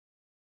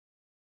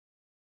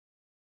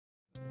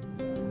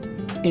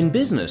In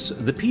business,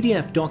 the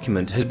PDF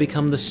document has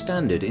become the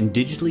standard in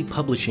digitally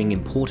publishing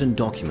important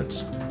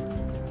documents.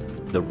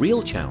 The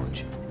real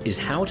challenge is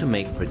how to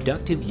make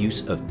productive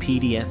use of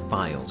PDF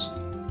files.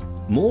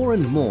 More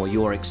and more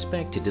you are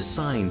expected to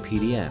sign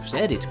PDFs,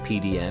 edit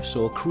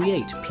PDFs, or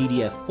create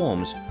PDF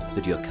forms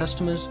that your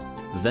customers,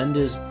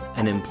 vendors,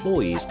 and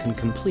employees can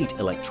complete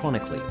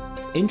electronically.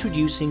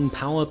 Introducing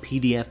Power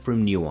PDF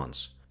from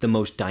Nuance, the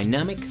most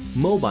dynamic,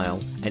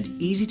 mobile, and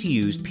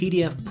easy-to-use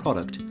PDF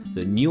product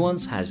that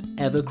Nuance has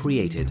ever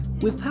created.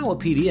 With Power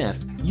PDF,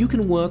 you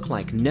can work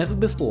like never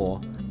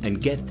before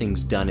and get things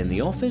done in the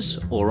office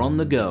or on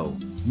the go.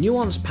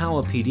 Nuance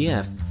Power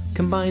PDF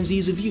combines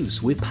ease of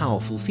use with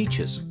powerful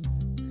features.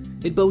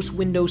 It boasts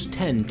Windows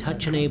 10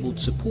 touch-enabled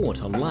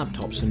support on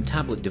laptops and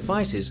tablet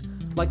devices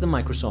like the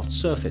Microsoft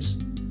Surface.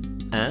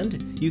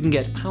 And you can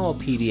get Power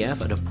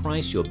PDF at a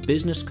price your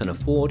business can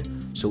afford,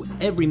 so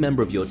every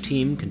member of your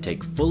team can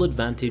take full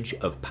advantage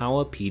of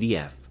Power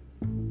PDF.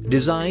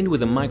 Designed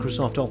with a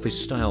Microsoft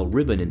Office-style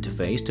ribbon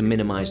interface to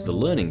minimize the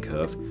learning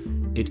curve,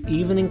 it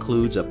even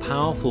includes a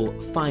powerful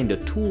Find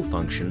a Tool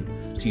function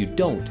so you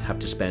don't have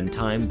to spend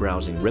time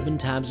browsing ribbon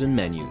tabs and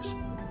menus.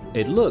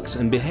 It looks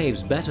and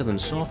behaves better than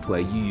software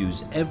you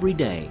use every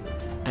day,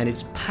 and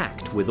it's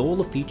packed with all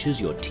the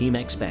features your team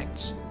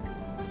expects.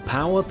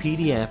 Power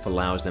PDF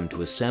allows them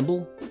to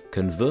assemble,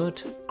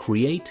 convert,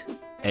 create,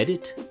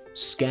 edit,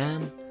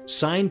 scan,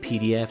 sign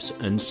PDFs,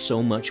 and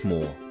so much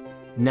more.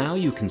 Now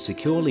you can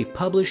securely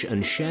publish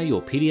and share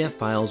your PDF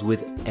files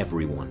with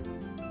everyone.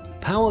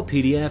 Power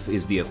PDF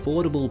is the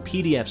affordable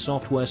PDF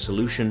software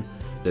solution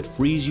that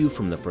frees you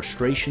from the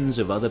frustrations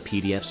of other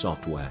PDF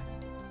software.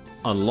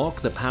 Unlock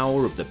the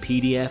power of the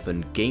PDF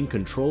and gain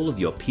control of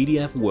your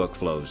PDF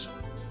workflows.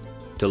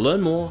 To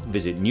learn more,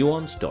 visit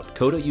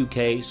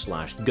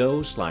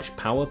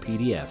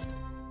nuance.co.uk/go/powerpdf.